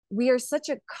we are such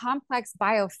a complex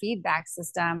biofeedback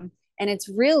system, and it's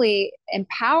really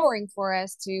empowering for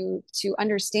us to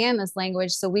understand this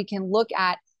language so we can look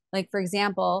at, like, for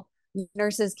example,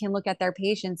 nurses can look at their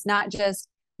patients, not just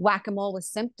whack-a-mole with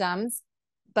symptoms,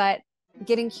 but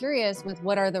getting curious with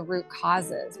what are the root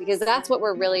causes, because that's what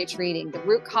we're really treating. The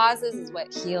root causes is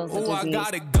what heals the disease. I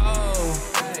gotta go.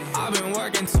 I've been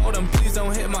working, told them please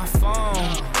don't hit my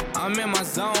phone. I'm in my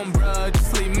zone, bruh,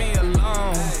 just leave me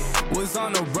alone. Was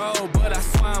on the road, but I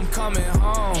swear I'm coming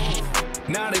home.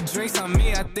 Now the drinks on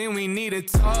me, I think we need a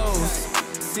toast.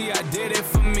 See, I did it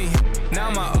for me.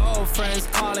 Now my old friends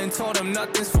calling, told them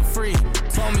nothing's for free.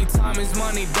 Told me time is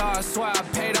money, dog, swear I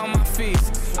paid all my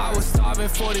fees. I was starving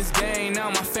for this game, now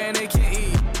my family can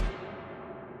eat.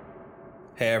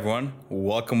 Hey everyone,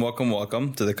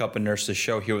 welcome to the Cup of Nurses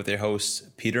show, here with your hosts,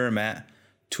 Peter and Matt,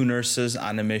 two nurses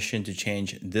on a mission to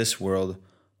change this world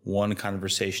one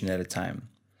conversation at a time.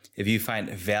 If you find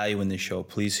value in the show,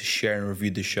 please share and review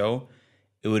the show.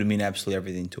 It would mean absolutely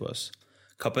everything to us.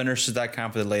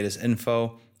 cupofnurses.com for the latest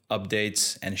info,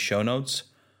 updates, and show notes.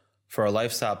 For our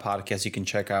lifestyle podcast, you can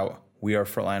check out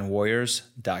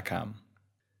wearefrontlinewarriors.com.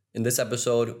 In this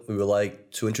episode, we would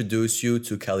like to introduce you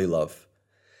to Kelly Love.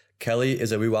 Kelly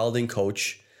is a rewilding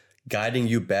coach, guiding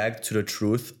you back to the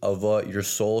truth of what your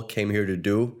soul came here to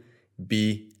do,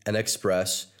 be, and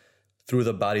express through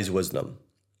the body's wisdom.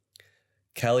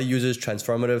 Kelly uses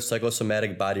transformative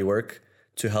psychosomatic bodywork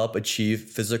to help achieve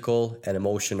physical and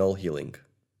emotional healing.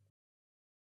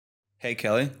 Hey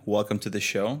Kelly, welcome to the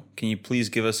show. Can you please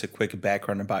give us a quick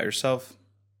background about yourself?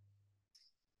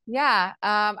 Yeah,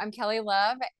 I'm Kelly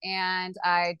Love, and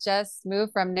I just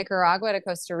moved from Nicaragua to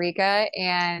Costa Rica.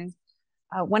 And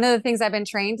one of the things I've been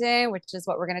trained in, which is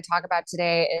what we're going to talk about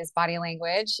today, is body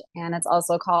language, and it's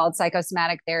also called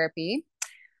psychosomatic therapy.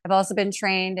 I've also been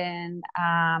trained in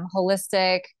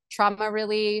holistic trauma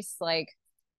release, like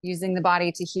using the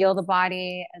body to heal the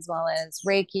body, as well as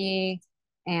Reiki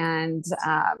and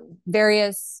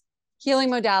various healing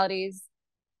modalities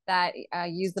that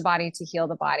use the body to heal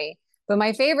the body. But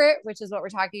my favorite, which is what we're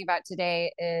talking about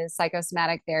today, is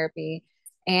psychosomatic therapy.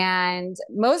 And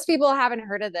most people haven't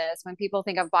heard of this. When people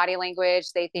think of body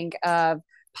language, they think of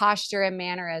posture and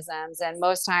mannerisms. And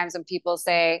most times when people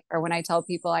say, or when I tell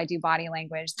people I do body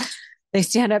language, they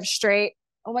stand up straight.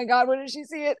 Oh my God, what did she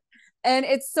see it? And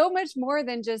it's so much more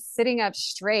than just sitting up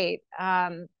straight.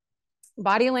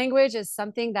 Body language is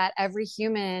something that every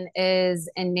human is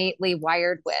innately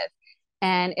wired with.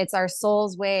 And it's our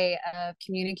soul's way of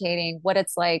communicating what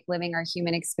it's like living our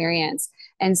human experience.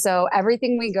 And so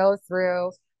everything we go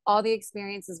through, all the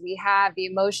experiences we have, the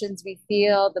emotions we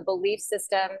feel, the belief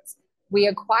systems we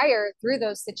acquire through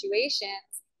those situations,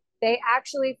 they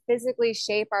actually physically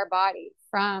shape our body,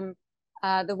 from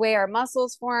the way our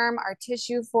muscles form, our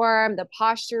tissue form, the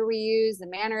posture we use, the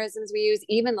mannerisms we use,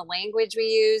 even the language we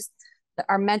use,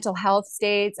 our mental health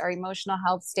states, our emotional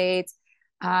health states.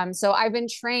 So I've been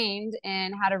trained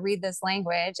in how to read this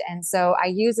language. And so I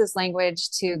use this language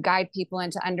to guide people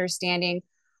into understanding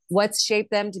what's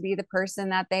shaped them to be the person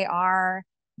that they are.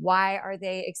 Why are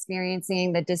they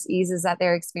experiencing the diseases that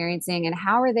they're experiencing? And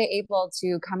how are they able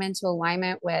to come into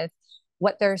alignment with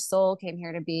what their soul came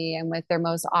here to be and with their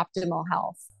most optimal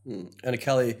health? And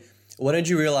Kelly, when did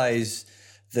you realize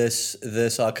this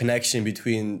connection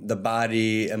between the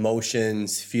body,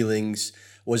 emotions, feelings?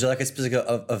 Was there like a specific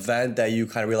event that you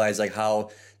kind of realized like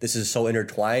how this is so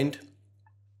intertwined?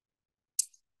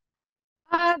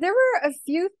 There were a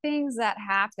few things that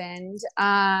happened.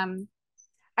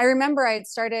 I remember I had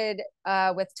started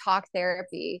with talk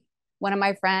therapy. One of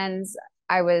my friends,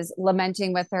 I was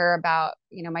lamenting with her about,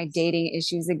 my dating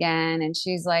issues again. And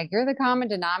she's like, "You're the common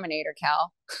denominator,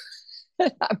 Kel."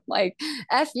 I'm like,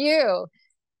 F you.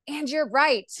 And you're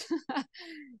right.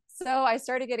 So I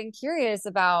started getting curious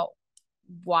about,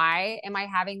 why am I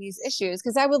having these issues?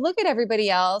 Because I would look at everybody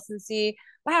else and see,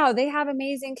 wow, they have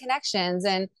amazing connections.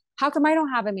 And how come I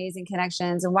don't have amazing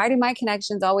connections? And why do my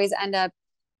connections always end up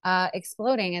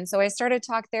exploding? And so I started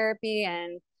talk therapy,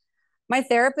 and my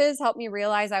therapist helped me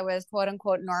realize I was quote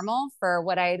unquote normal for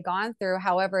what I had gone through.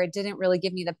 However, it didn't really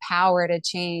give me the power to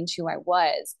change who I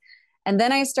was. And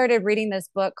then I started reading this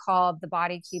book called The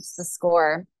Body Keeps the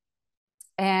Score.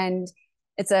 And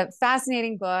it's a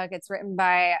fascinating book. It's written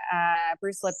by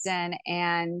Bruce Lipton,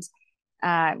 and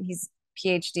he's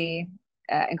PhD,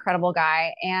 incredible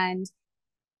guy. And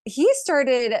he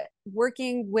started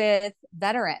working with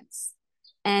veterans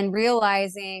and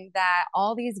realizing that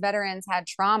all these veterans had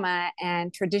trauma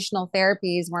and traditional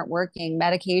therapies weren't working,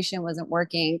 medication wasn't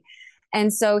working.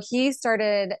 And so he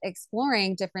started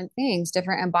exploring different things,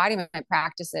 different embodiment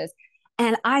practices.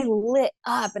 And I lit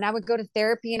up, and I would go to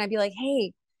therapy and I'd be like,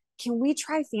 hey, can we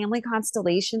try family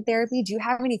constellation therapy? Do you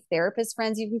have any therapist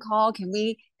friends you can call? Can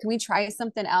we try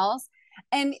something else?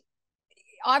 And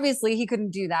obviously he couldn't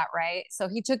do that, right? So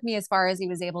he took me as far as he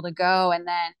was able to go. And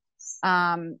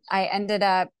then I ended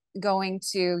up going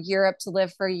to Europe to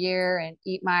live for a year and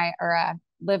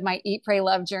live my eat, pray,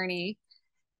 love journey.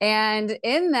 And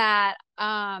in that,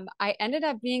 I ended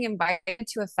up being invited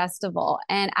to a festival.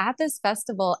 And at this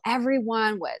festival,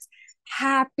 everyone was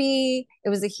happy. It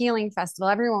was a healing festival.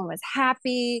 Everyone was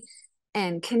happy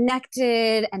and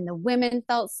connected, and the women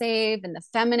felt safe, and the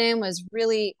feminine was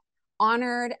really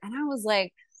honored. And I was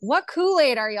like, what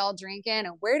Kool-Aid are y'all drinking?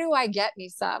 And where do I get me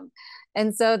some?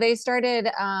 And so they started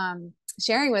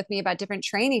sharing with me about different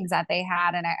trainings that they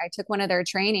had. And I took one of their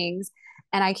trainings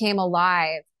and I came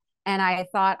alive. And I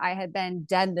thought I had been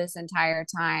dead this entire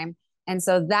time. And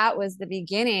so that was the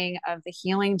beginning of the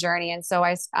healing journey. And so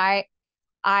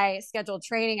I scheduled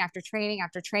training after training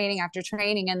after training after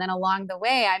training. And then along the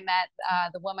way, I met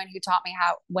the woman who taught me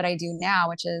what I do now,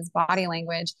 which is body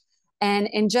language. And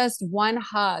in just one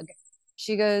hug,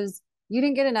 she goes, you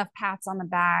didn't get enough pats on the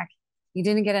back. You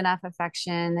didn't get enough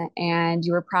affection, and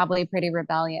you were probably pretty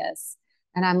rebellious.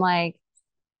 And I'm like,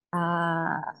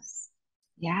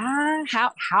 yeah,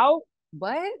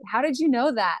 what? How did you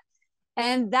know that?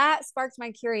 And that sparked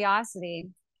my curiosity.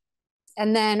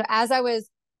 And then as I was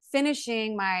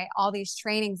finishing all these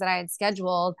trainings that I had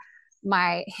scheduled,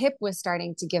 my hip was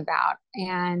starting to give out,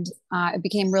 and it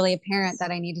became really apparent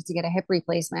that I needed to get a hip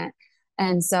replacement.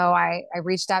 And so I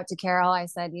reached out to Carol. I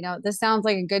said, this sounds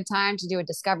like a good time to do a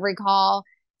discovery call,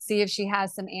 see if she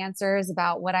has some answers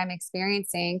about what I'm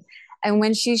experiencing. And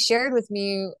when she shared with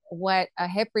me what a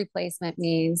hip replacement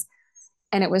means,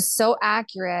 and it was so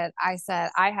accurate, I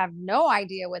said, I have no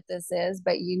idea what this is,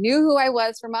 but you knew who I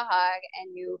was from a hug,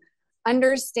 and you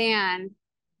understand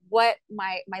what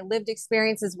my lived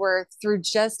experiences were through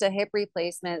just a hip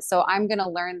replacement. So I'm going to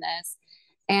learn this.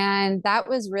 And that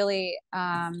was really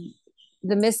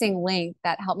the missing link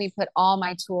that helped me put all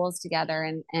my tools together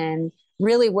and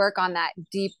really work on that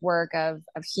deep work of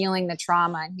healing the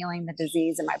trauma and healing the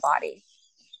disease in my body.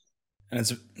 And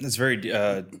it's very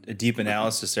a deep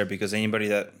analysis there, because anybody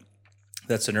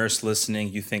that's a nurse listening,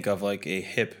 you think of like a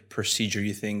hip procedure,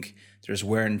 you think there's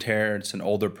wear and tear. It's an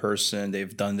older person,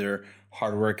 they've done their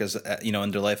hard work in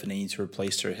their life, and they need to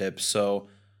replace their hip. So,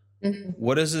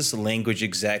 what is this language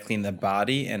exactly in the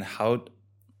body, and how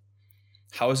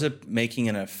is it making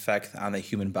an effect on the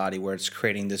human body where it's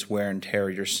creating this wear and tear?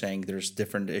 You're saying there's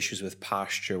different issues with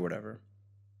posture, whatever.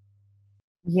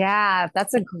 Yeah,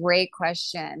 that's a great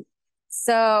question.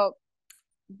 So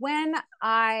when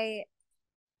I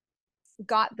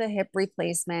got the hip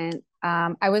replacement,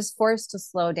 I was forced to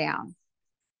slow down.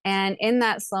 And in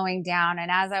that slowing down, and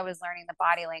as I was learning the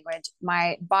body language,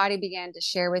 my body began to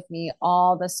share with me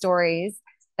all the stories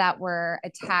that were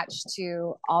attached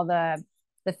to all the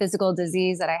physical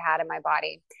disease that I had in my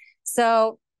body.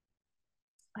 So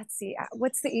let's see,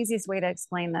 what's the easiest way to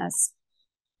explain this?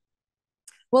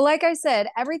 Well, like I said,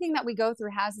 everything that we go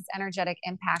through has its energetic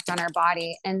impact on our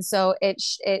body. And so it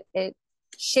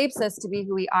shapes us to be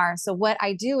who we are. So what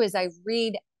I do is I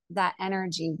read that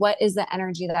energy. What is the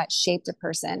energy that shaped a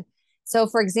person? So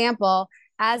for example,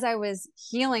 as I was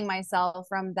healing myself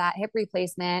from that hip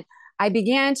replacement, I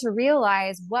began to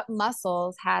realize what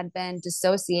muscles had been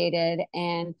dissociated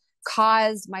and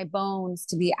caused my bones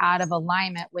to be out of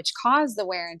alignment, which caused the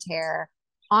wear and tear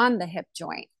on the hip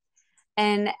joint.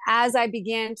 And as I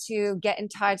began to get in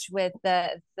touch with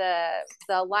the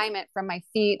alignment from my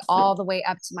feet all the way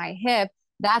up to my hip,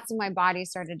 that's when my body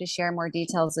started to share more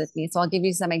details with me. So I'll give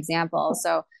you some examples.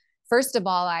 So first of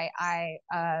all, I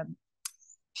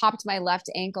popped my left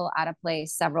ankle out of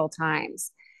place several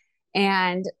times.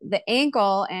 And the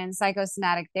ankle in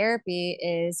psychosomatic therapy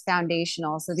is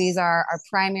foundational. So these are our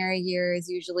primary years,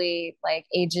 usually like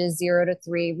ages 0 to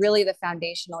 3, really the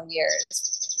foundational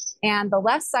years. And the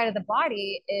left side of the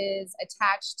body is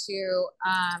attached to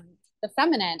the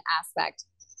feminine aspect.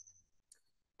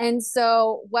 And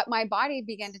so what my body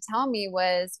began to tell me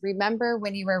was, remember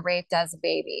when you were raped as a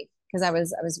baby? Because I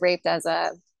was raped as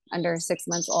under 6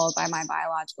 months old by my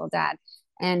biological dad.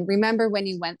 And remember when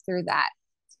you went through that,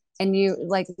 and you,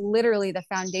 like, literally the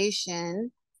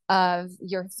foundation of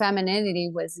your femininity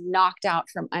was knocked out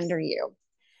from under you.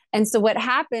 And so what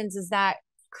happens is that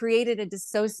created a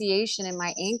dissociation in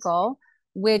my ankle,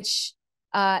 which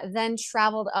then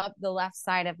traveled up the left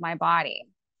side of my body.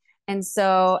 And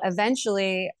so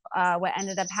eventually what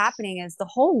ended up happening is the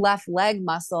whole left leg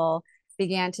muscle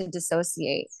began to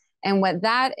dissociate. And what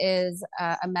that is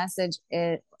a message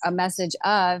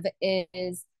of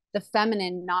is the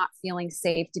feminine not feeling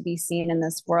safe to be seen in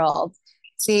this world.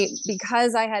 See,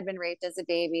 because I had been raped as a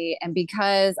baby and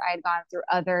because I had gone through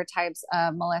other types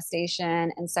of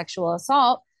molestation and sexual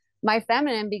assault, my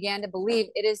feminine began to believe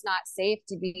it is not safe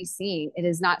to be seen. It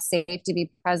is not safe to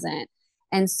be present.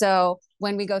 And so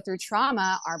when we go through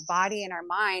trauma, our body and our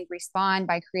mind respond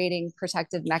by creating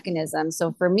protective mechanisms.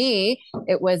 So for me,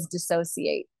 it was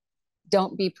dissociate,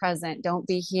 don't be present, don't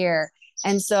be here.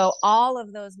 And so all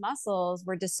of those muscles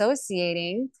were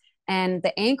dissociating and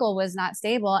the ankle was not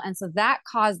stable. And so that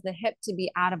caused the hip to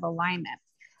be out of alignment.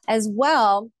 As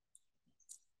well,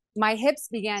 my hips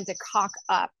began to cock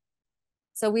up.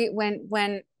 So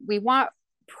when we want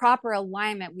proper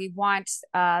alignment, we want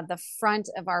the front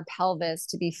of our pelvis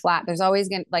to be flat. There's always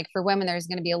going to, like for women, there's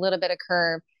going to be a little bit of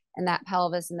curve in that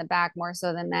pelvis in the back more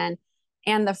so than men.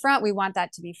 And the front, we want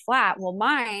that to be flat. Well,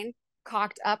 mine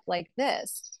cocked up like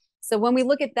this. So when we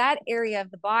look at that area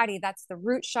of the body, that's the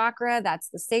root chakra, that's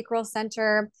the sacral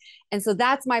center. And so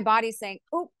that's my body saying,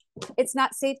 oh, it's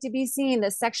not safe to be seen. The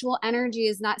sexual energy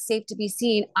is not safe to be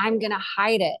seen. I'm going to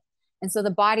hide it. And so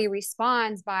the body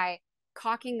responds by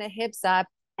cocking the hips up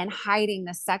and hiding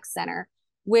the sex center,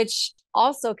 which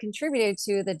also contributed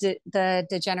to the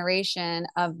degeneration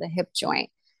of the hip joint.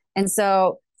 And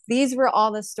so these were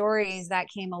all the stories that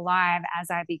came alive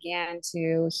as I began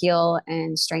to heal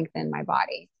and strengthen my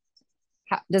body.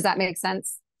 Does that make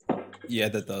sense? Yeah,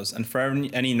 that does. And for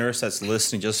any nurse that's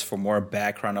listening, just for more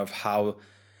background of how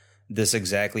this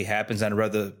exactly happens, and I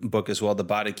read the book as well, The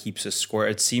Body Keeps a Score.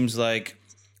 It seems like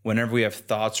whenever we have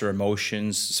thoughts or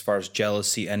emotions, as far as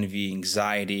jealousy, envy,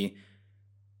 anxiety,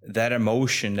 that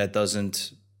emotion that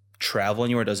doesn't travel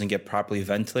anywhere, doesn't get properly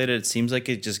ventilated, it seems like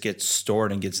it just gets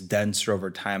stored and gets denser over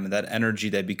time. And that energy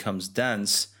that becomes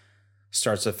dense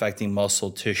starts affecting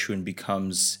muscle tissue and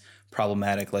becomes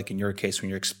problematic, like in your case when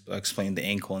you're explaining the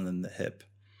ankle and then the hip.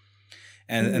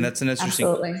 And that's an interesting.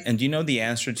 Absolutely. And do you know the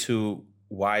answer to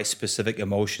why specific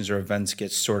emotions or events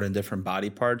get stored in different body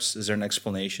parts? Is there an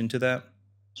explanation to that?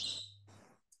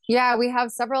 Yeah, we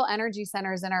have several energy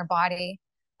centers in our body.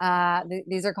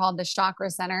 These are called the chakra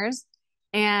centers.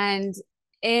 And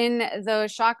in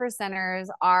those chakra centers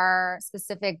are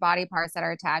specific body parts that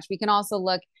are attached. We can also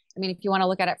look, I mean, if you want to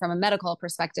look at it from a medical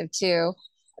perspective too,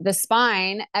 the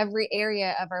spine, every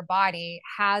area of our body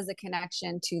has a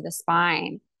connection to the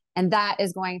spine. And that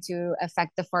is going to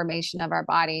affect the formation of our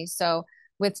body. So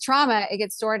with trauma, it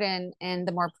gets stored in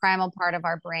the more primal part of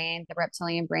our brain, the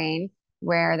reptilian brain,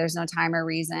 where there's no time or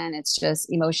reason. It's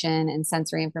just emotion and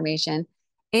sensory information.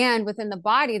 And within the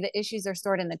body, the issues are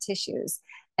stored in the tissues.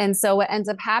 And so what ends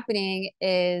up happening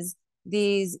is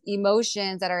these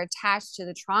emotions that are attached to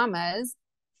the traumas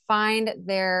find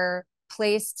their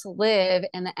place to live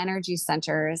in the energy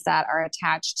centers that are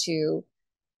attached to,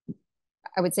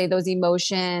 I would say, those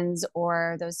emotions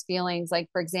or those feelings. Like,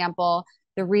 for example,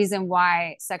 the reason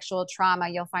why sexual trauma,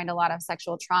 you'll find a lot of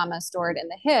sexual trauma stored in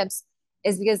the hips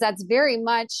is because that's very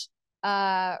much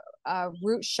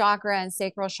root chakra and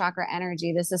sacral chakra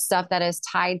energy. This is stuff that is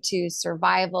tied to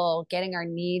survival, getting our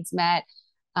needs met,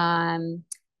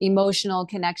 emotional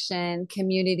connection,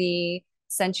 community,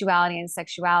 sensuality, and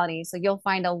sexuality. So you'll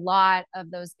find a lot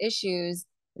of those issues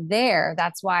there.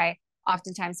 That's why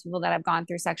oftentimes people that have gone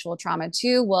through sexual trauma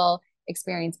too will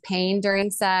experience pain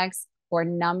during sex or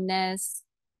numbness,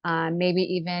 maybe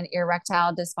even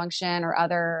erectile dysfunction or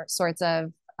other sorts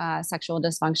of sexual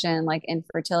dysfunction like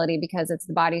infertility, because it's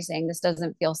the body saying this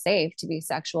doesn't feel safe to be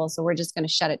sexual, so we're just going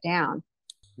to shut it down.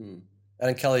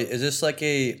 And Kelly, is this like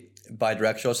a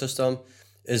bidirectional system?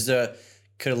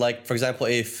 Could, like, for example,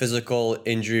 a physical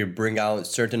injury bring out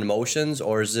certain emotions,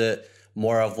 or is it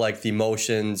more of like the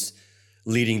emotions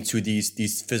leading to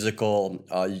these physical,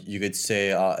 you could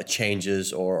say,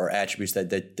 changes or attributes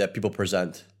that people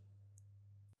present?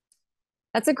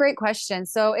 That's a great question.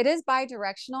 So it is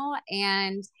bidirectional.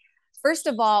 And first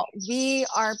of all, we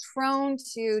are prone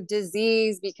to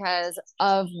disease because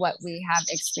of what we have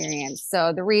experienced.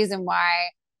 So the reason why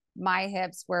my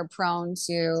hips were prone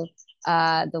to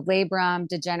the labrum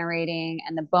degenerating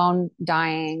and the bone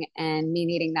dying and me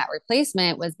needing that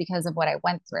replacement was because of what I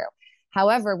went through.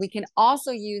 However, we can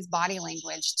also use body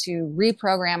language to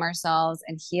reprogram ourselves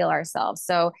and heal ourselves.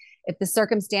 So if the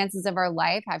circumstances of our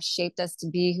life have shaped us to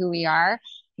be who we are,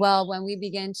 well, when we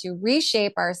begin to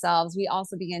reshape ourselves, we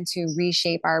also begin to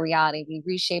reshape our reality. We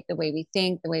reshape the way we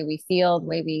think, the way we feel, the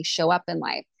way we show up in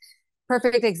life.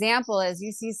 Perfect example is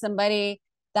you see somebody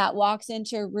that walks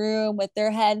into a room with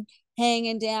their head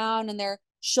hanging down and their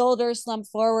shoulders slumped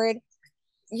forward.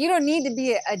 You don't need to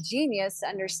be a genius to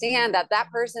understand that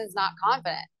that person is not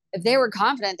confident. If they were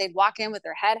confident, they'd walk in with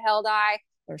their head held high,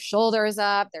 their shoulders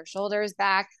up, their shoulders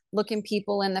back, looking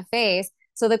people in the face.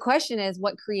 So the question is,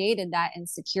 what created that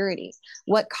insecurity?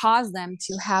 What caused them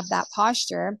to have that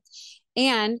posture?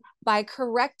 And by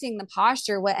correcting the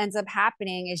posture, what ends up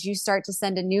happening is you start to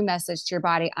send a new message to your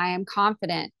body. I am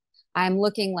confident. I'm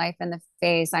looking life in the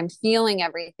face. I'm feeling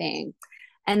everything.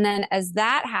 And then as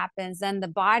that happens, then the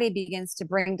body begins to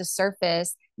bring to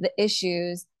surface the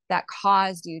issues that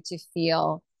caused you to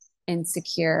feel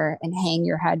insecure and hang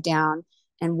your head down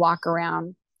and walk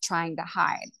around trying to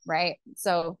hide, right?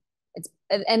 So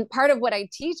and part of what I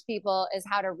teach people is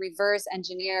how to reverse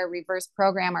engineer, reverse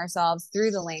program ourselves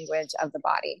through the language of the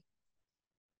body.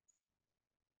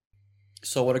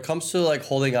 So when it comes to like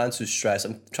holding on to stress,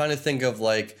 I'm trying to think of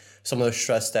like some of the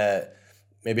stress that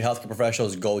maybe healthcare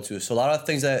professionals go to. So a lot of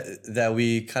things that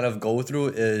we kind of go through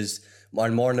is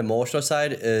more on the emotional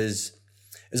side is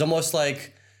almost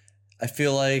like, I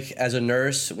feel like as a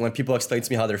nurse, when people explain to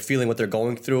me how they're feeling, what they're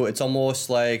going through, it's almost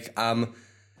like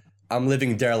I'm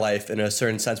living their life in a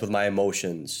certain sense with my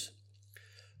emotions.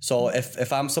 So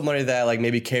if I'm somebody that like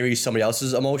maybe carries somebody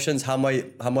else's emotions, how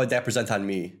might that present on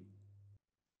me?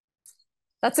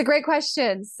 That's a great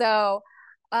question. So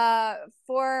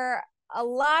for a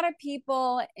lot of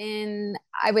people in,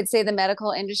 I would say, the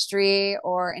medical industry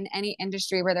or in any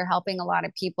industry where they're helping a lot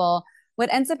of people,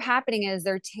 what ends up happening is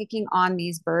they're taking on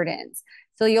these burdens.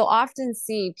 So you'll often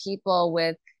see people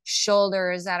with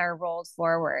shoulders that are rolled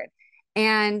forward.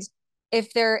 And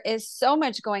if there is so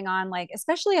much going on, like,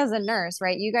 especially as a nurse,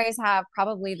 right? You guys have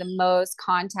probably the most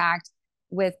contact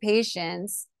with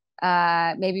patients,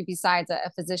 maybe besides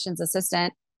a physician's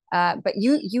assistant. But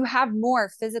you have more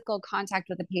physical contact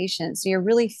with the patient, so you're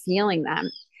really feeling them,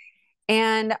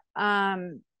 and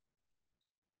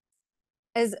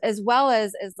as well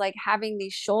as like having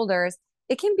these shoulders,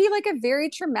 it can be like a very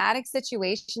traumatic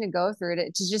situation to go through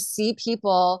to just see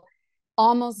people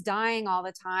almost dying all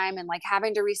the time and like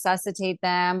having to resuscitate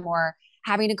them or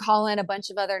having to call in a bunch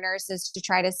of other nurses to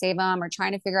try to save them or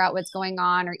trying to figure out what's going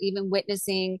on or even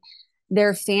witnessing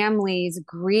their families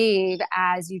grieve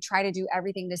as you try to do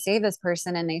everything to save this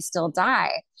person and they still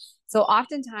die. So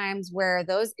oftentimes where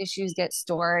those issues get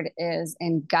stored is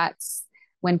in guts,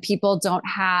 when people don't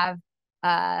have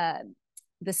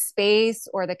the space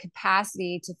or the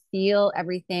capacity to feel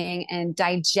everything and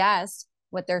digest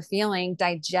what they're feeling,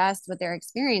 digest what they're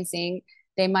experiencing,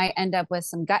 they might end up with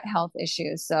some gut health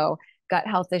issues. So gut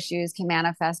health issues can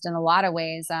manifest in a lot of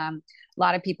ways. A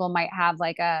lot of people might have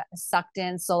like a sucked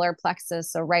in solar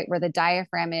plexus. So right where the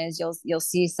diaphragm is, you'll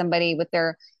see somebody with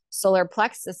their solar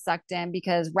plexus sucked in,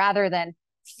 because rather than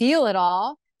feel it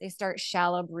all, they start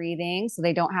shallow breathing so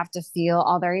they don't have to feel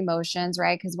all their emotions,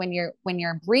 right? Because when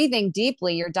you're breathing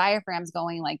deeply, your diaphragm's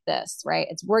going like this, right?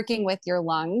 It's working with your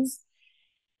lungs.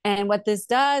 And what this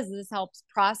does is this helps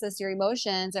process your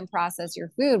emotions and process your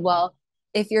food. Well,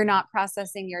 if you're not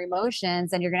processing your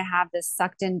emotions, then you're going to have this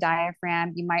sucked in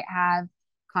diaphragm. You might have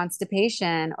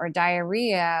constipation or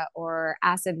diarrhea or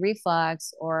acid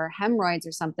reflux or hemorrhoids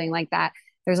or something like that.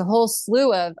 There's a whole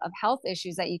slew of health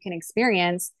issues that you can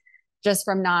experience just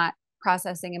from not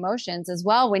processing emotions as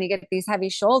well. When you get these heavy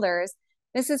shoulders,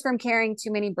 this is from carrying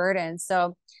too many burdens.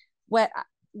 So what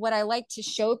I like to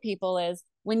show people is,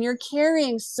 when you're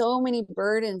carrying so many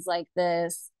burdens like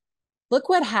this, look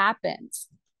what happens.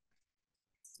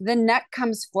 The neck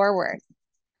comes forward.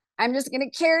 I'm just going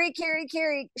to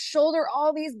carry, shoulder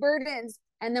all these burdens.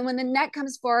 And then when the neck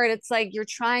comes forward, it's like you're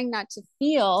trying not to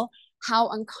feel how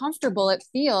uncomfortable it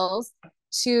feels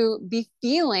to be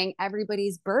feeling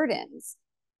everybody's burdens.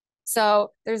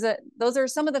 So those are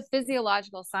some of the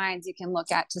physiological signs you can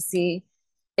look at to see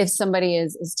if somebody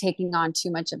is taking on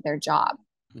too much of their job.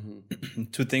 Mm-hmm.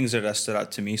 Two things that stood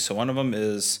out to me. So one of them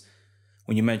is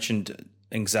when you mentioned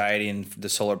anxiety and the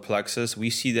solar plexus, we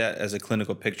see that as a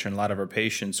clinical picture in a lot of our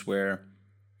patients, where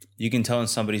you can tell when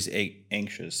somebody's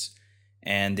anxious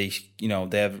and they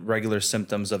have regular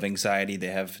symptoms of anxiety. They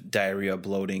have diarrhea,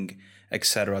 bloating,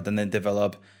 etc. Then they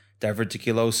develop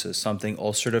diverticulosis, something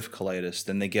ulcerative colitis.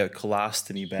 Then they get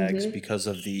colostomy bags because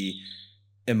of the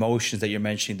emotions that you're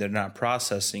mentioning they're not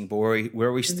processing. But we're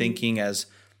always thinking as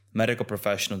medical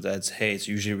professionals that's, hey, it's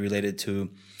usually related to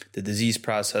the disease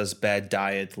process, bad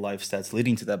diet, lifestyles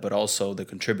leading to that, but also the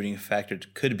contributing factor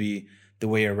could be the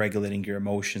way you're regulating your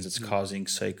emotions. It's causing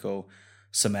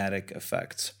psychosomatic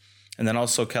effects. And then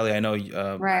also, Kelly, I know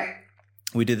right.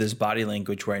 We did this body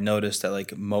language where I noticed that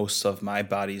like most of my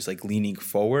body is like leaning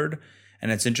forward. And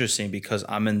it's interesting because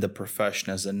I'm in the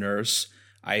profession as a nurse.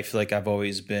 I feel like I've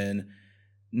always been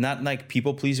not like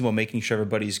people pleasing, but making sure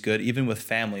everybody's good, even with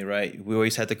family, right? We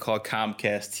always had to call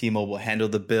Comcast, T-Mobile, handle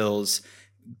the bills,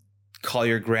 call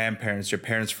your grandparents, your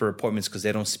parents for appointments because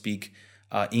they don't speak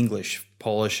English.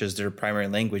 Polish is their primary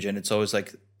language. And it's always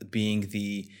like being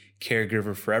the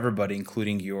caregiver for everybody,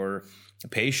 including your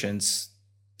patients.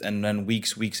 And then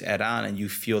weeks add on and you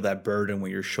feel that burden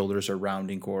when your shoulders are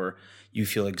rounding or you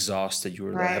feel exhausted. You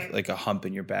have like a hump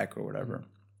in your back or whatever.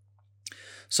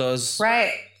 So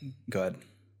right. Go ahead.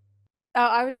 Oh,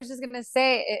 I was just going to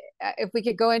say, if we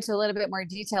could go into a little bit more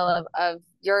detail of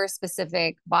your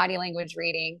specific body language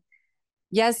reading.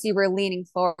 Yes, you were leaning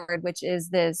forward, which is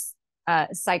this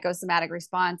psychosomatic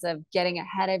response of getting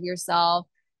ahead of yourself,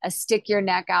 a stick your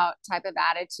neck out type of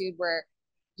attitude where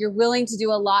you're willing to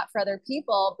do a lot for other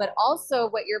people, but also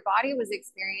what your body was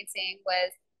experiencing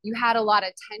was you had a lot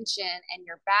of tension in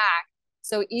your back.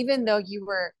 So even though you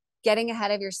were getting ahead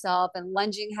of yourself and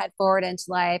lunging head forward into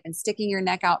life and sticking your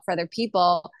neck out for other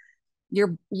people,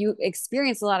 you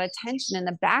experience a lot of tension in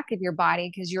the back of your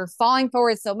body because you're falling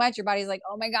forward so much. Your body's like,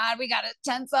 oh my God, we got to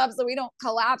tense up so we don't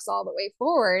collapse all the way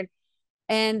forward.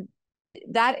 And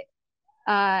that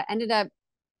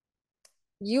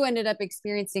you ended up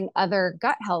experiencing other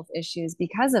gut health issues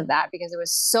because of that, because it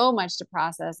was so much to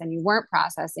process and you weren't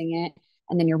processing it.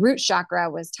 And then your root chakra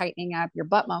was tightening up, your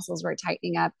butt muscles were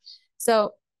tightening up.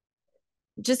 So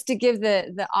just to give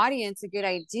the audience a good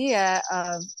idea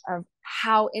of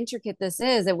how intricate this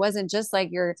is, it wasn't just like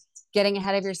you're getting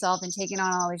ahead of yourself and taking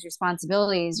on all these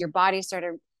responsibilities. Your body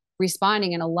started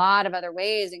responding in a lot of other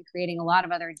ways and creating a lot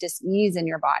of other dis-ease in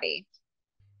your body.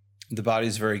 The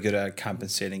body's very good at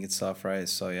compensating itself, right?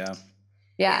 So yeah.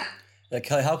 Yeah. Like,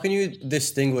 Kelly, how can you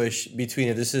distinguish between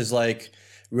if this is like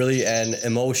really an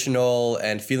emotional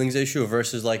and feelings issue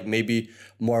versus like maybe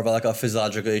more of like a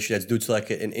physiological issue that's due to like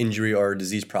an injury or a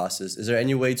disease process? Is there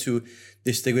any way to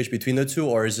distinguish between the two,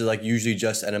 or is it like usually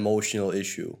just an emotional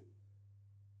issue?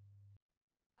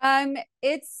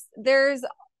 There's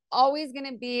always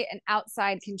going to be an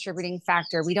outside contributing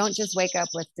factor. We don't just wake up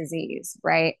with disease,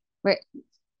 right?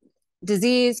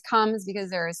 Disease comes because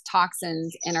there's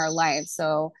toxins in our life.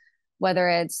 So whether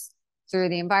it's through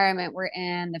the environment we're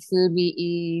in, the food we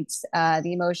eat,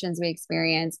 the emotions we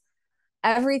experience,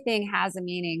 everything has a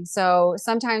meaning. So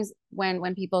sometimes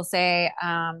when people say,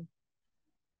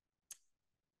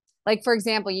 like, for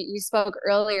example, you spoke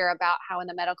earlier about how in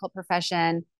the medical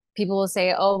profession, people will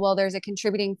say, oh, well, there's a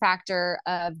contributing factor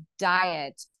of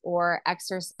diet or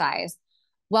exercise.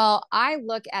 Well, I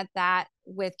look at that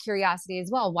with curiosity as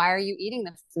well. Why are you eating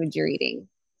the food you're eating?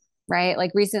 Right?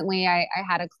 Like recently I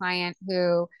had a client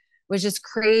who was just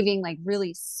craving like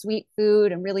really sweet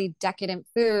food and really decadent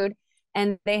food.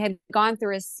 And they had gone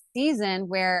through a season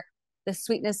where the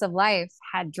sweetness of life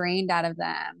had drained out of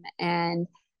them. And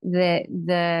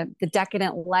the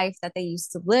decadent life that they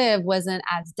used to live wasn't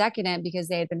as decadent because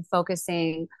they had been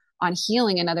focusing on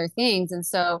healing and other things. And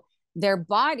so their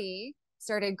body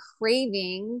started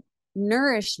craving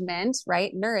nourishment,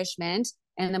 right? Nourishment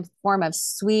in the form of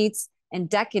sweets and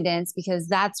decadence, because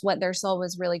that's what their soul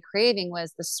was really craving,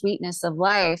 was the sweetness of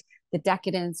life, the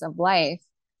decadence of life.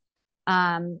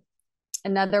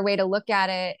 Another way to look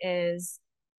at it is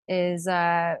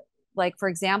like, for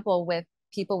example, with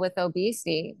people with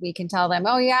obesity, we can tell them,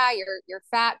 oh yeah, you're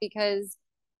fat because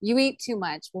you eat too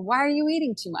much. Well, why are you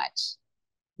eating too much?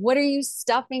 What are you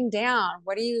stuffing down?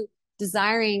 What are you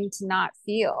desiring to not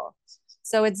feel?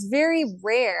 So it's very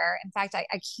rare. In fact, I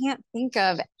can't think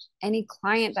of any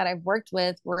client that I've worked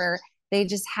with where they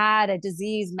just had a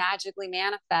disease magically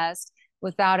manifest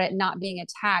without it not being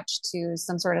attached to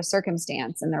some sort of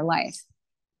circumstance in their life.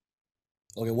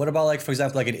 Okay, what about like, for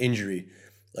example, like an injury?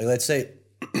 Like let's say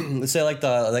like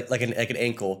an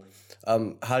ankle. I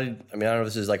don't know if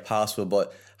this is like possible,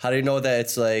 but how do you know that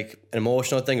it's like an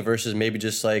emotional thing versus maybe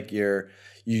just like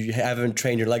you haven't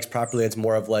trained your legs properly? It's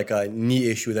more of like a knee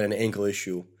issue than an ankle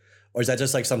issue, or is that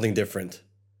just like something different?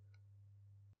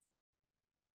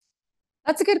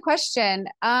 That's a good question.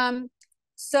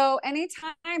 So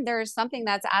anytime there's something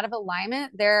that's out of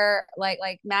alignment, there, like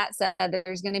Matt said,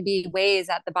 there's going to be ways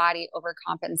that the body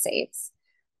overcompensates,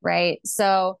 right?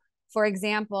 So, for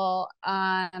example,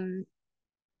 I'll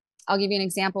give you an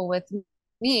example with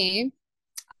me.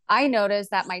 I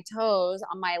noticed that my toes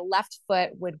on my left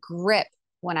foot would grip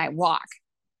when I walk.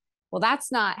 Well,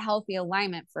 that's not healthy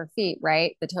alignment for feet,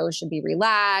 right? The toes should be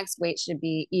relaxed, weight should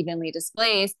be evenly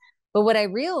displaced. But what I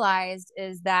realized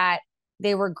is that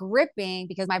they were gripping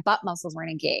because my butt muscles weren't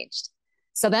engaged.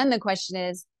 So then the question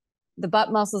is, the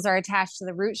butt muscles are attached to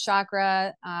the root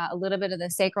chakra, a little bit of the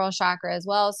sacral chakra as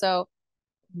well. So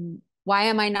why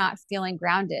am I not feeling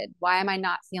grounded? Why am I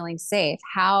not feeling safe?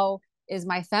 How is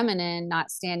my feminine not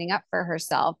standing up for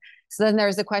herself? So then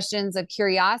there's the questions of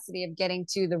curiosity of getting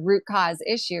to the root cause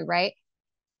issue, right?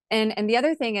 And the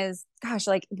other thing is, gosh,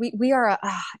 like we are a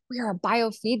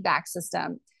biofeedback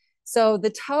system. So the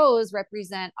toes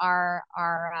represent our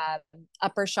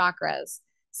upper chakras.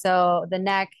 So the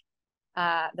neck,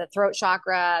 the throat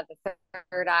chakra, the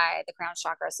third eye, the crown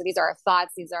chakra. So these are our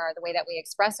thoughts. These are the way that we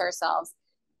express ourselves.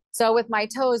 So with my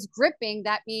toes gripping,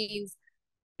 that means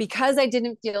because I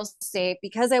didn't feel safe,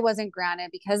 because I wasn't grounded,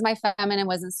 because my feminine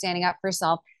wasn't standing up for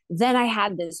self, then I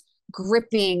had this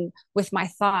gripping with my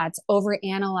thoughts, over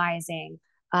analyzing,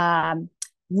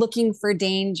 looking for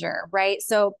danger, right?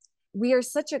 So we are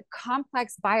such a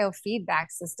complex biofeedback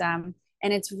system,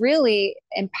 and it's really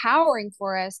empowering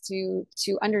for us to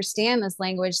understand this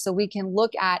language so we can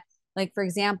look at, like, for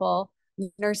example,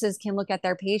 nurses can look at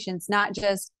their patients, not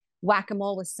just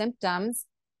whack-a-mole with symptoms,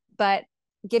 but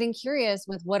getting curious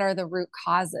with what are the root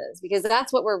causes, because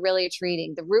that's what we're really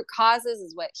treating. The root causes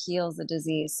is what heals the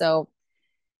disease. So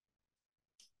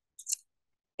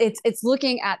it's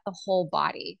looking at the whole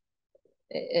body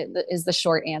is the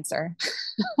short answer.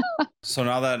 So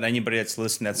now that anybody that's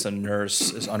listening that's a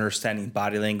nurse is understanding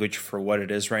body language for what it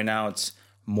is right now, it's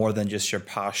more than just your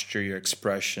posture, your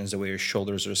expressions, the way your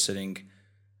shoulders are sitting.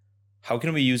 How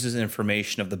can we use this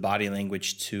information of the body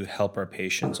language to help our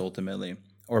patients ultimately,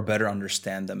 or better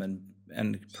understand them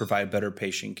and provide better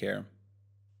patient care?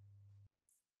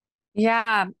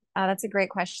 Yeah, that's a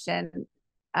great question.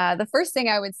 The first thing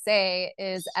I would say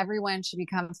is everyone should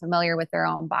become familiar with their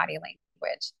own body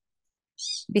language,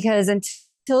 because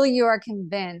until you are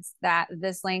convinced that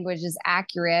this language is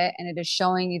accurate and it is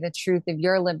showing you the truth of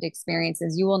your lived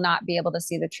experiences, you will not be able to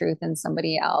see the truth in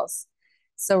somebody else.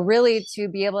 So really, to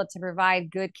be able to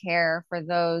provide good care for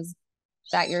those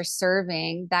that you're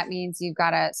serving, that means you've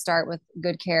got to start with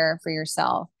good care for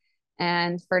yourself.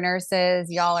 And for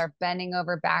nurses, y'all are bending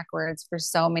over backwards for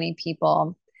so many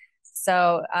people.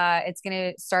 So it's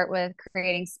going to start with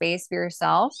creating space for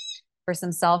yourself for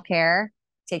some self-care,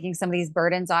 taking some of these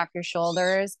burdens off your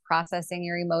shoulders, processing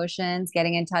your emotions,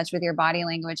 getting in touch with your body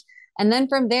language. And then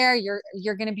from there, you're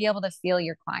going to be able to feel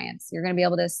your clients. You're going to be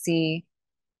able to see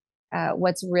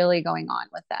what's really going on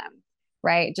with them,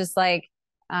 right? Just like,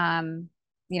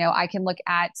 I can look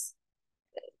at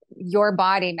your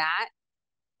body, Matt,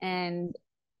 and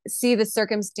see the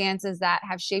circumstances that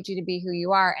have shaped you to be who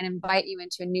you are and invite you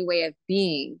into a new way of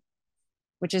being,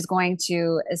 which is going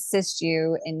to assist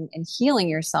you in healing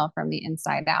yourself from the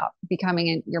inside out,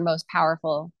 becoming your most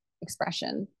powerful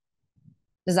expression.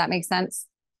 Does that make sense?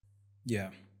 Yeah.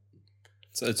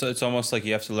 So it's almost like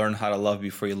you have to learn how to love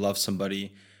before you love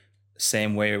somebody.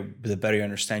 Same way, the better you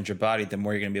understand your body, the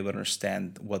more you're going to be able to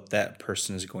understand what that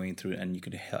person is going through, and you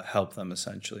can help them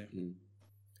essentially. Mm.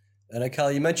 And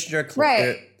Kelly, you mentioned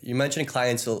you mentioned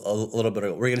clients a little bit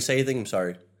ago. Were you going to say anything? I'm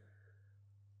sorry.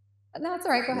 No, it's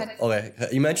all right. Go ahead. Okay.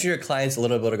 You mentioned your clients a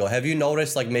little bit ago. Have you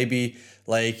noticed like maybe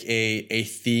like a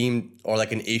theme or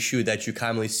like an issue that you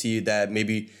commonly see that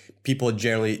maybe people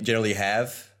generally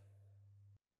have?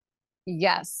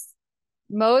 Yes.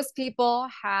 Most people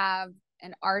have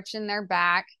an arch in their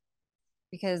back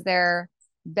because they're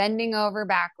bending over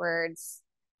backwards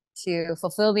to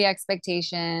fulfill the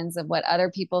expectations of what other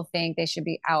people think they should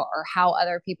be out, or how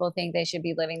other people think they should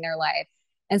be living their life,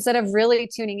 instead of really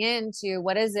tuning in to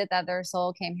what is it that their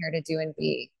soul came here to do and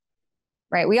be,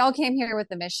 right? We all came here with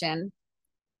a mission,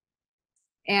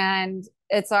 and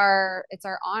it's our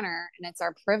honor and it's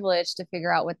our privilege to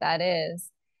figure out what that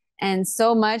is. And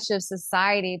so much of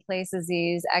society places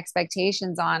these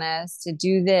expectations on us to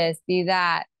do this, be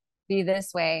that, be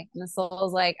this way. And the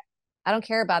soul's like, I don't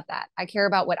care about that. I care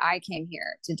about what I came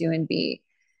here to do and be.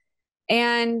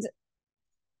 And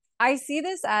I see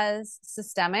this as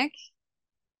systemic.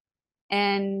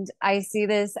 And I see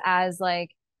this as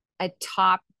like a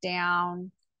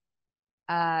top-down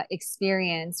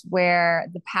experience where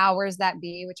the powers that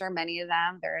be, which are many of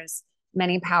them, there's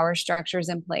many power structures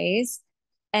in place,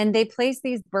 and they place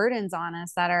these burdens on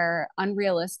us that are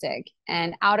unrealistic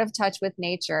and out of touch with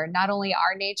nature, not only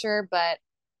our nature, but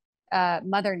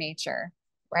Mother Nature,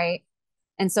 right?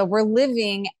 And so we're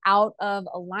living out of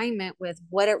alignment with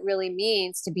what it really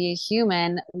means to be a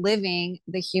human living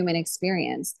the human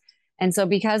experience. And so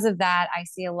because of that, I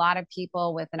see a lot of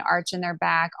people with an arch in their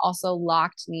back, also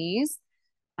locked knees,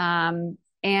 and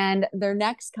their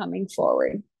necks coming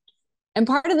forward. And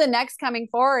part of the necks coming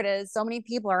forward is so many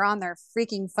people are on their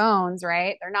freaking phones,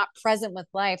 right? They're not present with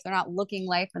life. They're not looking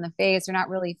life in the face. They're not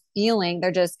really feeling. They're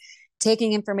just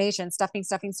taking information,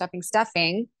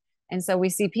 stuffing. And so we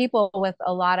see people with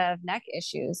a lot of neck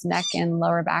issues, neck and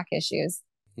lower back issues.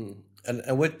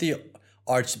 And with the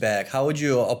arch back, how would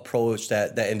you approach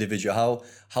that individual?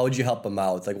 How would you help them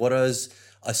out? Like, what does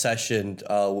a session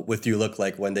with you look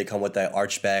like when they come with that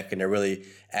arch back and they're really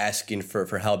asking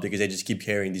for help because they just keep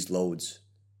carrying these loads?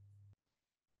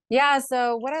 Yeah,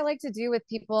 so what I like to do with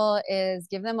people is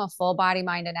give them a full body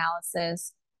mind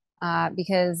analysis,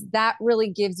 because that really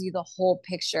gives you the whole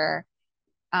picture.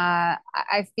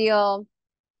 I feel,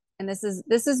 and this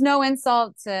is no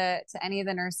insult to any of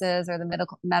the nurses or the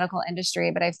medical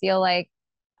industry, but I feel like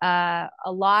a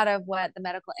lot of what the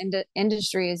medical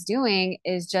industry is doing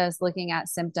is just looking at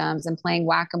symptoms and playing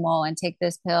whack-a-mole and take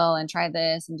this pill and try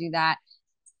this and do that.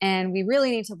 And we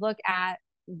really need to look at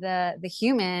the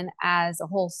human as a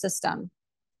whole system.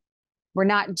 We're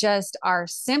not just our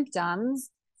symptoms,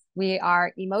 we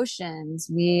are emotions,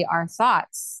 we are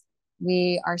thoughts,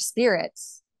 we are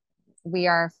spirits, we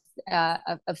are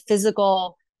a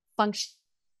physical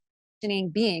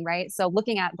functioning being, right? So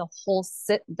looking at the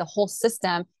whole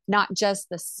system, not just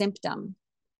the symptom.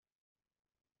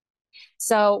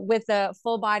 So with the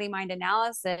full body mind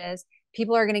analysis,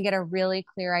 people are going to get a really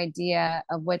clear idea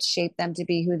of what shaped them to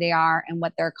be who they are and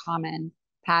what their common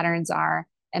patterns are.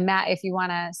 And Matt, if you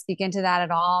want to speak into that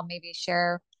at all, maybe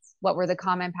share what were the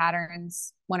common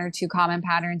patterns, one or two common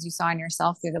patterns you saw in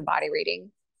yourself through the body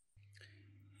reading.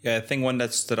 Yeah, I think one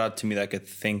that stood out to me that I could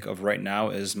think of right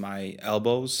now is my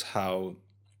elbows, how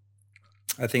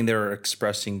I think they're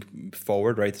expressing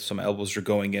forward, right? So my elbows are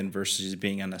going in versus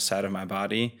being on the side of my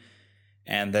body.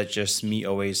 And that's just me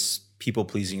always people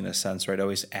pleasing in a sense, right?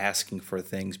 Always asking for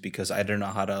things because I don't know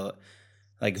how to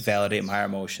like validate my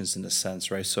emotions in a sense,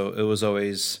 right? So I was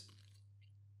always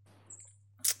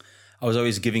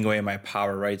giving away my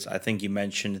power, right? I think you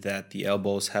mentioned that the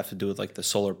elbows have to do with like the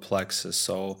solar plexus.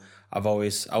 So I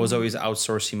was always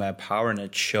outsourcing my power, and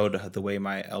it showed the way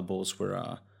my elbows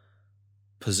were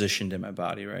positioned in my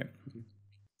body, right?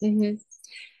 Mm-hmm.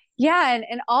 Yeah,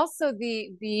 and also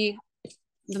the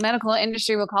medical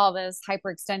industry will call this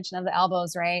hyperextension of the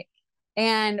elbows, right?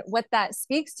 And what that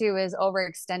speaks to is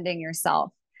overextending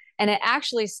yourself. And it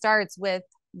actually starts with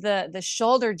the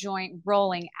shoulder joint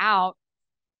rolling out,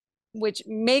 which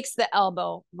makes the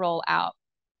elbow roll out.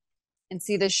 And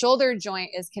see, the shoulder joint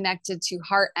is connected to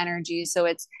heart energy. So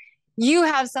it's, you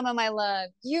have some of my love,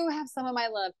 you have some of my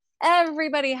love,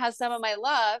 everybody has some of my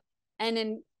love. And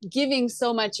in giving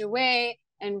so much away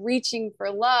and reaching for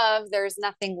love, there's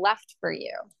nothing left for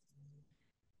you.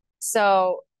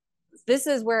 So this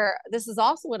is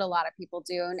also what a lot of people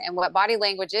do. And what body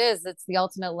language is, it's the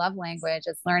ultimate love language.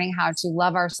 It's learning how to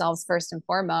love ourselves first and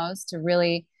foremost, to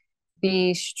really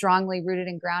be strongly rooted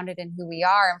and grounded in who we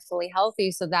are and fully healthy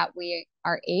so that we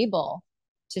are able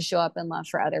to show up in love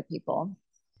for other people.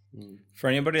 For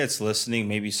anybody that's listening,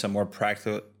 maybe some more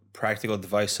practical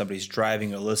advice, somebody's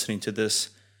driving or listening to this,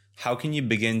 how can you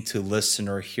begin to listen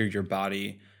or hear your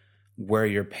body, where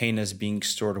your pain is being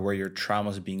stored, where your trauma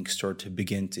is being stored, to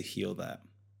begin to heal that?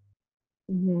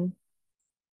 Mm-hmm.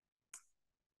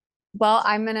 Well,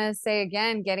 I'm going to say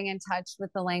again, getting in touch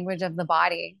with the language of the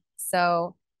body.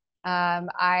 So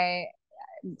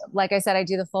like I said, I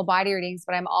do the full body readings,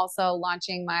 but I'm also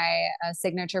launching my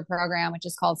signature program, which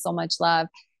is called So Much Love.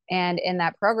 And in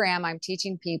that program, I'm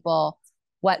teaching people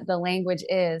what the language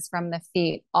is from the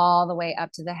feet all the way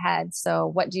up to the head. So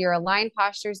what do your aligned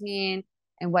postures mean?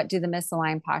 And what do the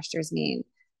misaligned postures mean?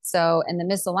 So in the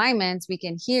misalignments, we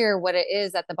can hear what it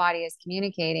is that the body is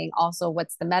communicating. Also,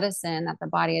 what's the medicine that the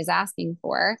body is asking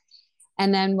for?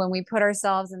 And then when we put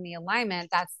ourselves in the alignment,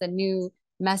 that's the new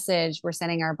message we're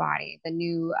sending our body, the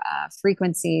new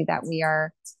frequency that we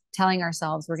are telling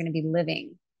ourselves we're going to be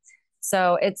living.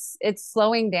 So it's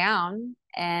slowing down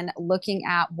and looking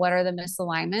at what are the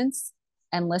misalignments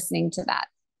and listening to that.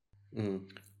 Mm.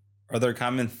 Are there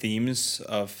common themes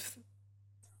of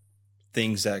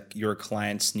things that your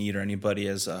clients need, or anybody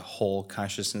as a whole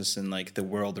consciousness in like the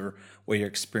world or what you're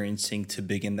experiencing to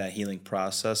begin that healing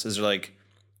process? Is there like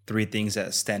 3 things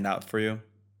that stand out for you?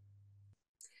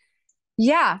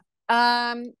 Yeah.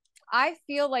 I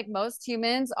feel like most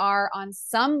humans are on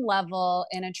some level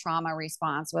in a trauma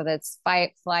response, whether it's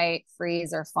fight, flight,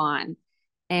 freeze, or fawn.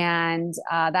 And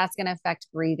that's going to affect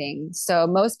breathing. So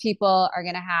most people are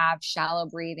going to have shallow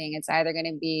breathing. It's either going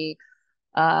to be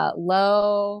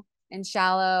low and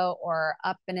shallow or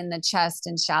up and in the chest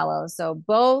and shallow. So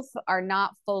both are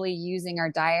not fully using our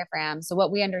diaphragm. So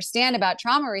what we understand about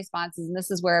trauma responses, and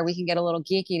this is where we can get a little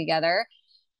geeky together,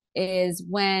 is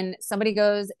when somebody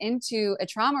goes into a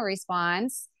trauma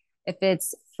response, if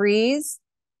it's freeze,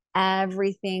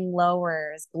 everything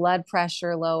lowers, blood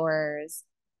pressure lowers,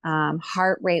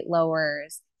 heart rate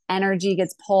lowers, energy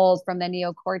gets pulled from the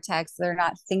neocortex. They're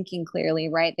not thinking clearly,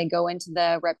 right? They go into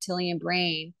the reptilian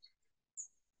brain.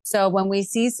 So when we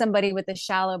see somebody with a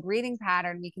shallow breathing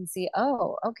pattern, we can see,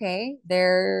 oh, okay,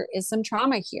 there is some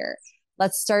trauma here.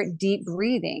 Let's start deep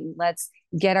breathing. Let's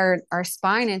get our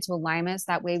spine into alignment. So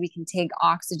that way we can take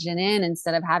oxygen in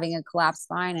instead of having a collapsed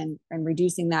spine and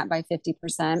reducing that by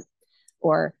 50%,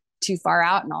 or too far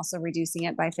out and also reducing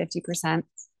it by 50%.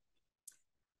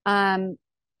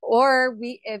 Or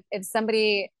if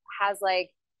somebody has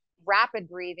like rapid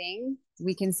breathing,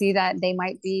 we can see that they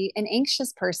might be an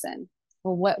anxious person.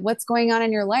 Well, what's going on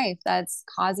in your life that's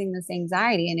causing this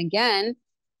anxiety? And again,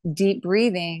 deep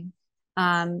breathing,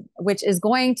 which is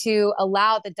going to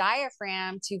allow the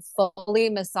diaphragm to fully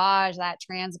massage that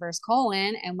transverse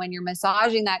colon. And when you're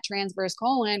massaging that transverse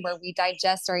colon where we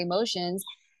digest our emotions,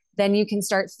 then you can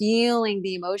start feeling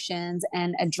the emotions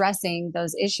and addressing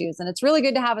those issues. And it's really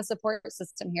good to have a support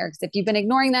system here, because if you've been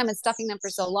ignoring them and stuffing them for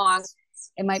so long,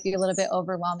 it might be a little bit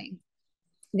overwhelming.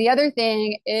 The other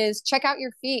thing is check out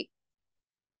your feet.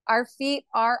 Our feet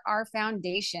are our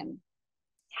foundation.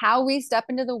 How we step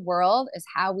into the world is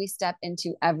how we step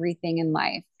into everything in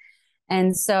life.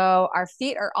 And so our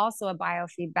feet are also a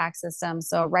biofeedback system.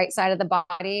 So right side of the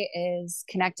body is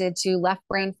connected to left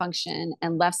brain function,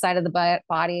 and left side of the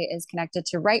body is connected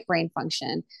to right brain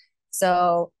function.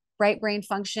 So right brain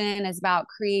function is about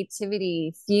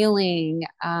creativity, feeling,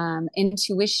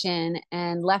 intuition,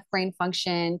 and left brain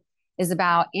function is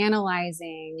about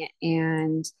analyzing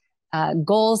and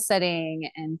goal setting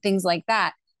and things like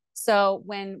that. So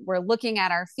when we're looking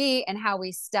at our feet and how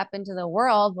we step into the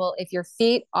world, well, if your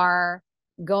feet are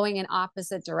going in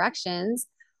opposite directions,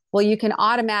 well, you can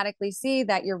automatically see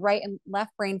that your right and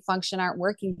left brain function aren't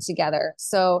working together.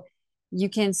 So you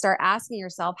can start asking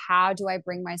yourself, how do I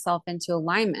bring myself into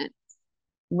alignment?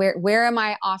 Where am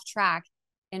I off track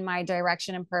in my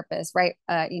direction and purpose, right?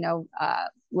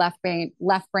 Left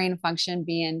brain function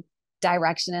being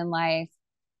direction in life,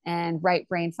 and right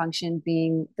brain function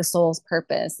being the soul's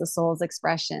purpose, the soul's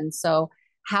expression. So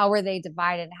how are they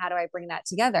divided? How do I bring that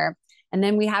together? And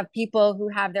then we have people who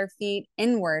have their feet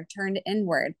inward, turned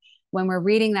inward. When we're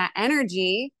reading that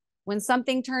energy, when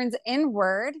something turns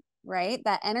inward, right,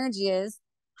 that energy is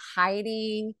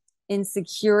hiding,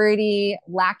 insecurity,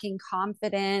 lacking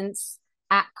confidence,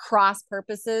 at cross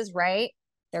purposes, right?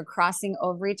 They're crossing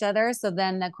over each other. So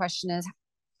then the question is,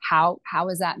 how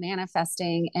is that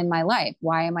manifesting in my life?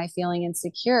 Why am I feeling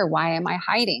insecure? Why am I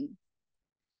hiding?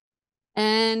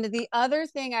 And the other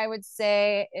thing I would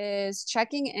say is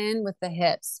checking in with the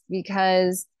hips,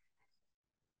 because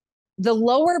the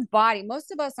lower body,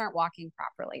 most of us aren't walking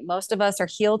properly. Most of us are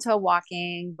heel toe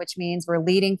walking, which means we're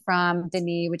leading from the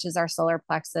knee, which is our solar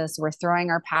plexus. We're throwing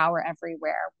our power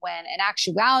everywhere, when in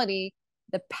actuality,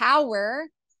 the power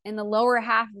in the lower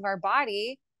half of our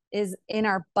body is in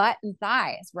our butt and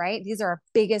thighs, right? These are our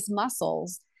biggest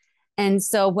muscles. And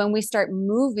so when we start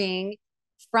moving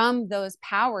from those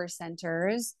power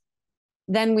centers,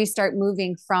 then we start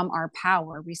moving from our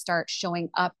power. We start showing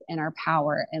up in our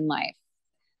power in life.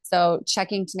 So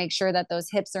checking to make sure that those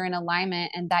hips are in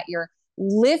alignment and that you're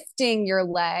lifting your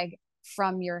leg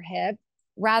from your hip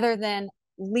rather than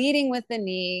leading with the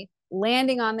knee,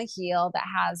 landing on the heel that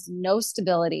has no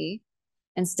stability.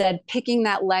 Instead, picking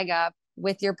that leg up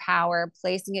with your power,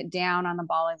 placing it down on the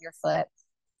ball of your foot.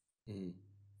 Mm-hmm.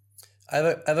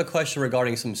 I have a question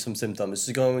regarding some symptoms. This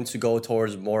is going to go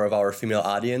towards more of our female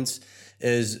audience.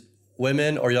 Is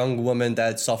women or young women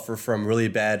that suffer from really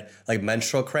bad like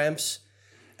menstrual cramps.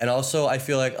 And also I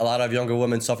feel like a lot of younger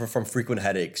women suffer from frequent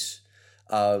headaches.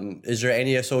 Is there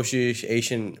any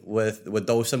association with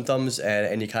those symptoms and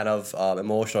any kind of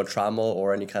emotional trauma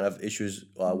or any kind of issues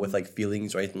with like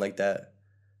feelings or anything like that?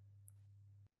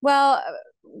 Well,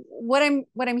 what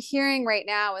I'm hearing right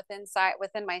now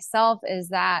within myself is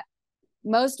that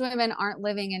most women aren't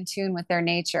living in tune with their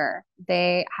nature.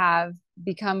 They have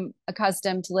become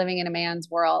accustomed to living in a man's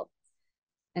world.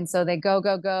 And so they go,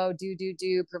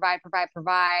 do, provide.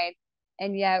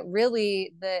 And yet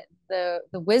really the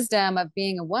wisdom of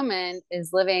being a woman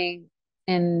is living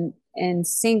in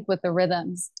sync with the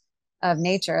rhythms of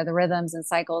nature, the rhythms and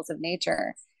cycles of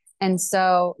nature. And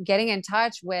so getting in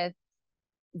touch with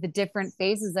the different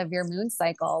phases of your moon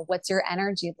cycle, what's your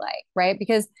energy like, right?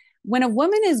 Because when a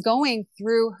woman is going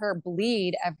through her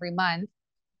bleed every month,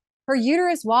 her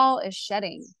uterus wall is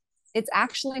shedding. It's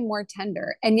actually more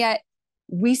tender. And yet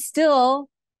we still,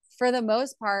 for the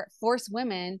most part, force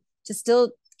women to still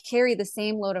carry the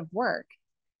same load of work.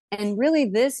 And really,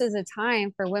 this is a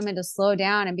time for women to slow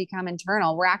down and become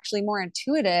internal. We're actually more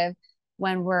intuitive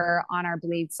when we're on our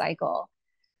bleed cycle.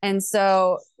 And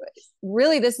so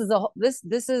really this is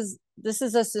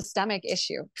a systemic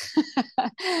issue.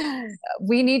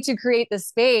 We need to create the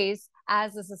space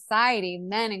as a society,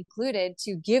 men included,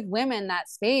 to give women that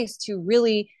space to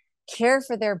really care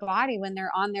for their body when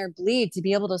they're on their bleed, to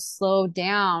be able to slow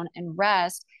down and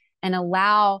rest and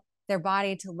allow their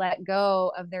body to let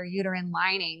go of their uterine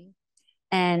lining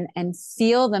and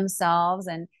feel themselves.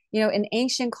 And in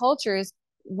ancient cultures,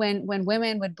 when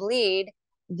women would bleed,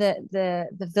 the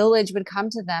village would come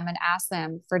to them and ask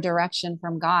them for direction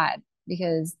from God,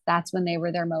 because that's when they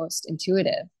were their most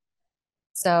intuitive.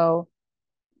 So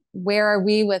where are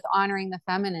we with honoring the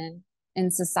feminine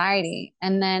in society?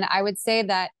 And then I would say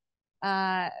that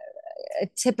a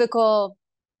typical,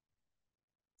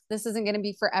 this isn't going to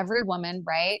be for every woman,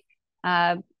 right?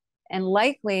 And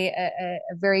likely a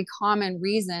very common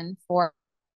reason for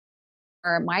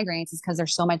migraines is because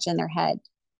there's so much in their head.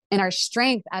 And our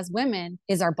strength as women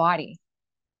is our body,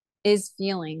 is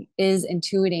feeling, is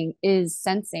intuiting, is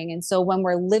sensing. And so when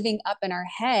we're living up in our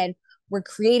head, we're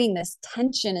creating this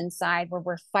tension inside where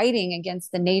we're fighting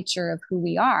against the nature of who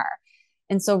we are.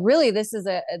 And so really this is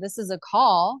a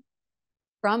call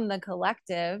from the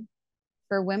collective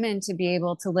for women to be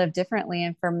able to live differently,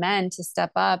 and for men to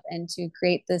step up and to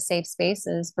create the safe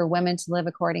spaces for women to live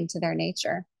according to their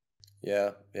nature.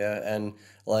 Yeah. And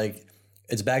like,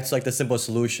 it's back to like the simple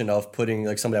solution of putting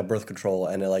like somebody on birth control,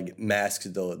 and it like masks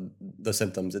the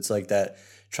symptoms. It's like that,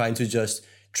 trying to just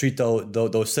treat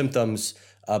those symptoms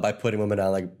by putting women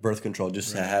on like birth control,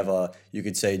 just to have you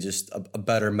could say just a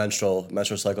better menstrual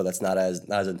cycle that's not as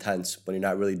intense, when you're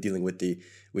not really dealing with the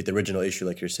original issue,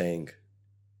 like you're saying.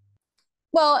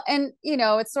 Well, and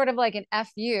it's sort of like an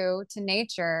FU to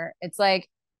nature. It's like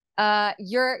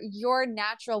your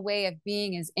natural way of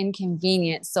being is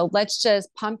inconvenient. So let's just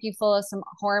pump you full of some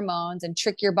hormones and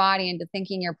trick your body into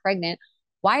thinking you're pregnant.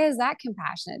 Why is that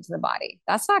compassionate to the body?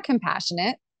 That's not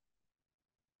compassionate.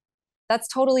 That's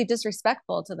totally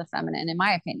disrespectful to the feminine, in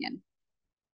my opinion.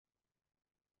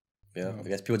 Yeah, I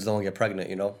guess people just don't want to get pregnant,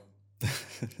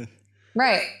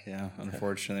 Right. Yeah,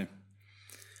 unfortunately.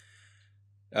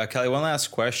 Kelly, one last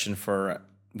question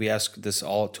we ask this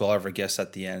all of our guests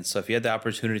at the end. So if you had the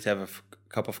opportunity to have a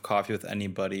cup of coffee with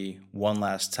anybody one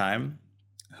last time,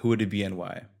 who would it be and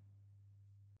why?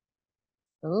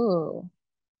 Ooh.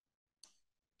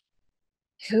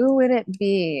 Who would it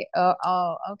be?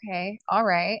 Oh, okay. All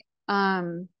right.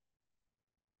 I'm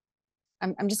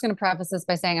just going to preface this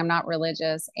by saying I'm not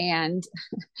religious, and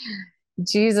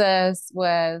Jesus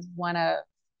was one of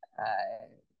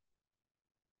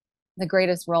the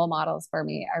greatest role models for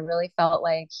me. I really felt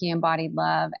like he embodied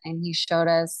love, and he showed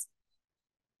us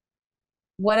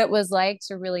what it was like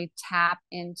to really tap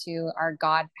into our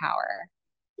God power,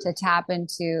 to tap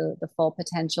into the full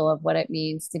potential of what it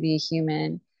means to be a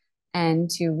human, and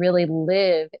to really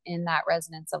live in that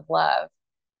resonance of love.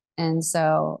 And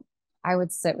so I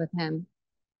would sit with him,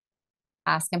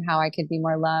 ask him how I could be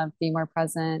more loved, be more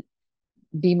present,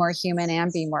 be more human,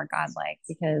 and be more godlike,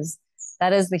 because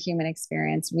that is the human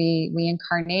experience. We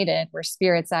incarnated, we're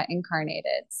spirits that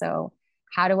incarnated. So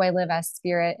how do I live as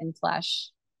spirit in flesh?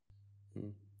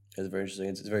 It's very interesting.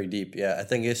 It's very deep. Yeah, I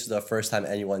think it's the first time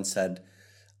anyone said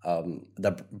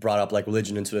that brought up like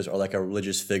religion into this, or like a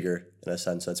religious figure in a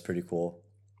sense. That's pretty cool.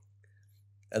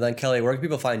 And then Kelly, where can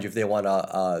people find you if they want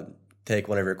to take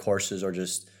one of your courses or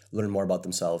just learn more about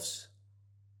themselves?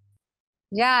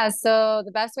 Yeah, so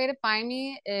the best way to find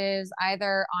me is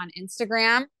either on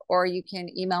Instagram, or you can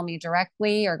email me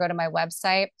directly or go to my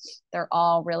website. They're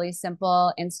all really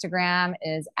simple. Instagram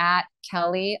is at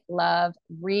Kelly Love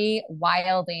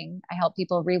Rewilding. I help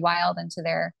people rewild into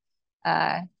their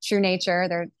true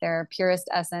nature, their purest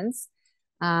essence.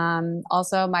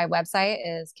 Also, my website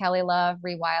is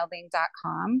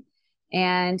kellyloverewilding.com.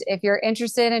 And if you're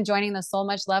interested in joining the Soul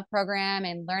Much Love program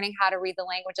and learning how to read the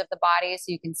language of the body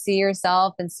so you can see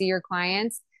yourself and see your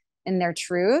clients in their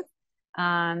truth,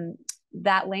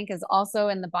 that link is also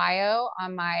in the bio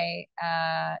on my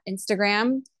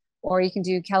Instagram, or you can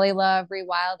do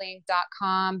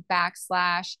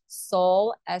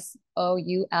kellyloverewilding.com/soul,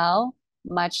 SOUL,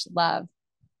 much love.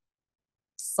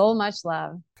 So much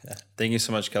love. Yeah. Thank you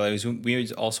so much, Kelly.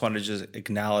 We also want to just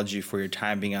acknowledge you for your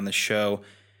time being on the show,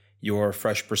 your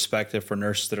fresh perspective for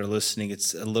nurses that are listening.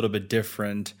 It's a little bit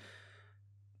different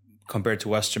compared to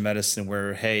Western medicine,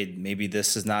 where, hey, maybe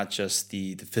this is not just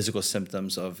the physical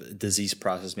symptoms of disease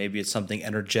process. Maybe it's something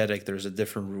energetic. There's a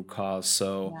different root cause.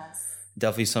 So Yes.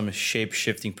 Definitely some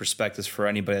shape-shifting perspectives for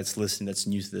anybody that's listening that's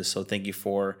new to this. So thank you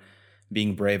for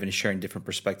being brave and sharing different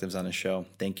perspectives on the show.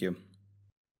 Thank you.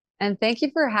 And thank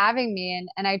you for having me.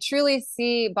 And I truly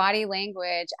see body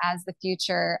language as the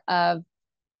future of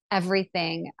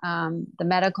everything. The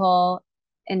medical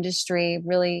industry,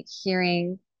 really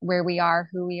hearing where we are,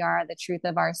 who we are, the truth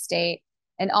of our state,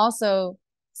 and also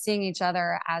seeing each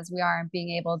other as we are and being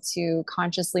able to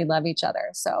consciously love each other.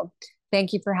 So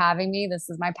thank you for having me. This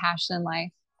is my passion in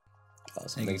life.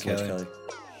 Awesome. Thank Thanks you, so much, Kelly.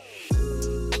 Kelly.